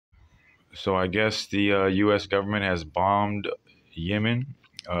So I guess the U.S. government has bombed Yemen,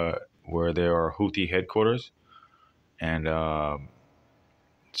 where there are Houthi headquarters, and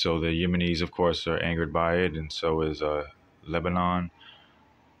so the Yemenis, of course, are angered by it, and so is Lebanon,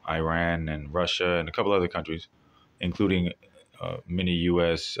 Iran, and Russia, and a couple other countries, including many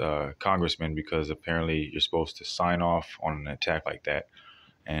U.S. Congressmen, because apparently you're supposed to sign off on an attack like that,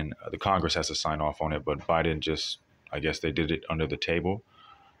 and the Congress has to sign off on it. But Biden just, I guess, they did it under the table,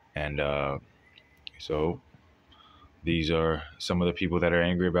 and so these are some of the people that are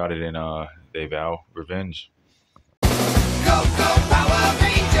angry about it, and they vow revenge. Go, go, Power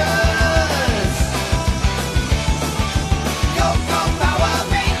Rangers! Go, go, Power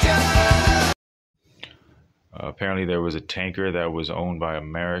Rangers! Apparently, there was a tanker that was owned by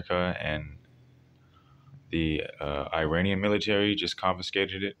America, and the Iranian military just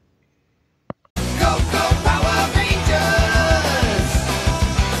confiscated it.